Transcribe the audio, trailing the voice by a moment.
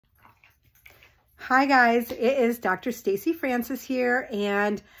Hi guys, it is Dr. Stacy Francis here,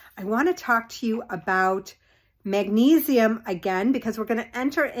 and I want to talk to you about magnesium again because we're going to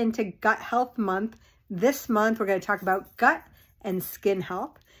enter into Gut Health Month. This month we're going to talk about gut and skin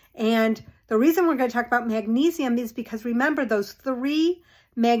health. And the reason we're going to talk about magnesium is because remember those three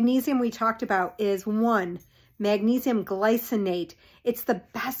magnesium we talked about is one, magnesium glycinate. It's the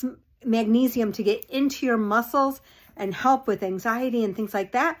best magnesium to get into your muscles and help with anxiety and things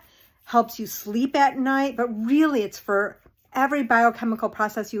like that. Helps you sleep at night, but really it's for every biochemical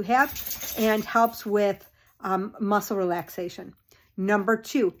process you have and helps with muscle relaxation. Number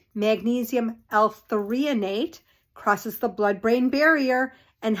two, magnesium L threonate crosses the blood-brain barrier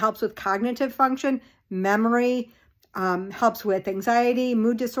and helps with cognitive function, memory, helps with anxiety,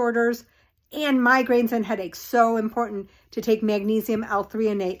 mood disorders, and migraines and headaches. So important to take magnesium L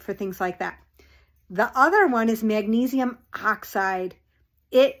threonate for things like that. The other one is magnesium oxide.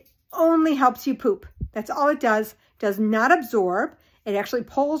 It only helps you poop. That's all it does. Does not absorb. It actually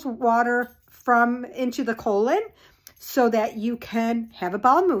pulls water into the colon so that you can have a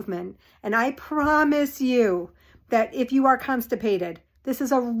bowel movement. And I promise you that if you are constipated, this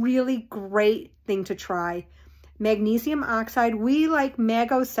is a really great thing to try. Magnesium oxide, we like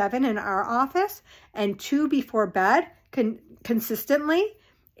Mago 7 in our office, and 2 before bed consistently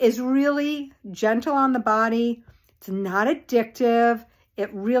is really gentle on the body. It's not addictive. It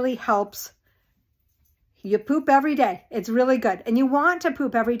really helps. You poop every day. It's really good. And you want to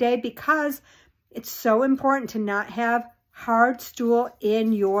poop every day because it's so important to not have hard stool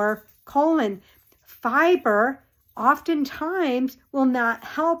in your colon. Fiber oftentimes will not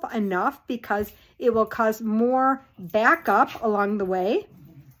help enough because it will cause more backup along the way.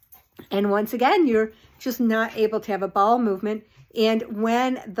 And once again, you're just not able to have a bowel movement. And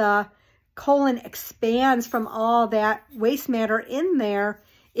when the colon expands from all that waste matter in there,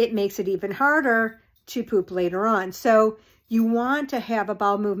 it makes it even harder to poop later on. So you want to have a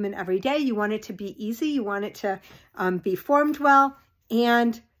bowel movement every day. You want it to be easy. You want it to be formed well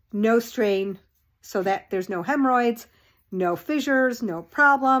and no strain so that there's no hemorrhoids, no fissures, no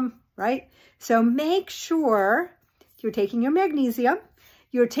problem, right? So make sure you're taking your magnesium.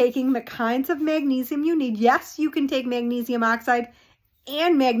 You're taking the kinds of magnesium you need. Yes, you can take magnesium oxide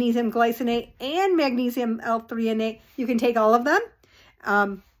and magnesium glycinate and magnesium L threonate. You can take all of them.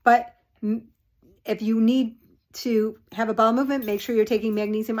 But if you need to have a bowel movement, make sure you're taking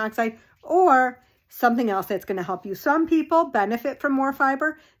magnesium oxide or something else that's going to help you. Some people benefit from more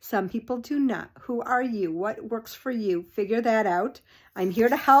fiber. Some people do not. Who are you? What works for you? Figure that out. I'm here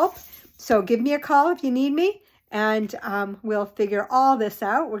to help. So give me a call if you need me, and we'll figure all this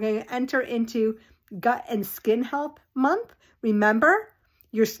out. We're going to enter into Gut and Skin Health Month. Remember,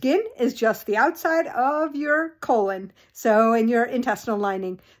 your skin is just the outside of your colon, so in your intestinal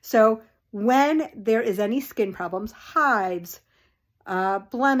lining. So when there is any skin problems, hives,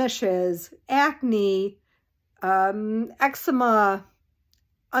 blemishes, acne, eczema,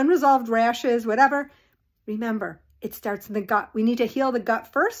 unresolved rashes, whatever, remember, it starts in the gut. We need to heal the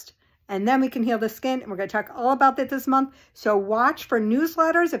gut first, and then we can heal the skin. And we're going to talk all about that this month. So watch for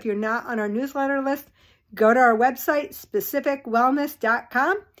newsletters. If you're not on our newsletter list, go to our website,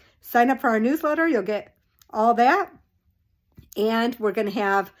 specificwellness.com. Sign up for our newsletter. You'll get all that. And we're going to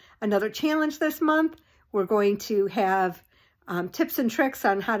have another challenge this month. We're going to have tips and tricks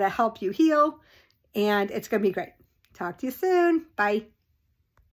on how to help you heal. And it's going to be great. Talk to you soon. Bye.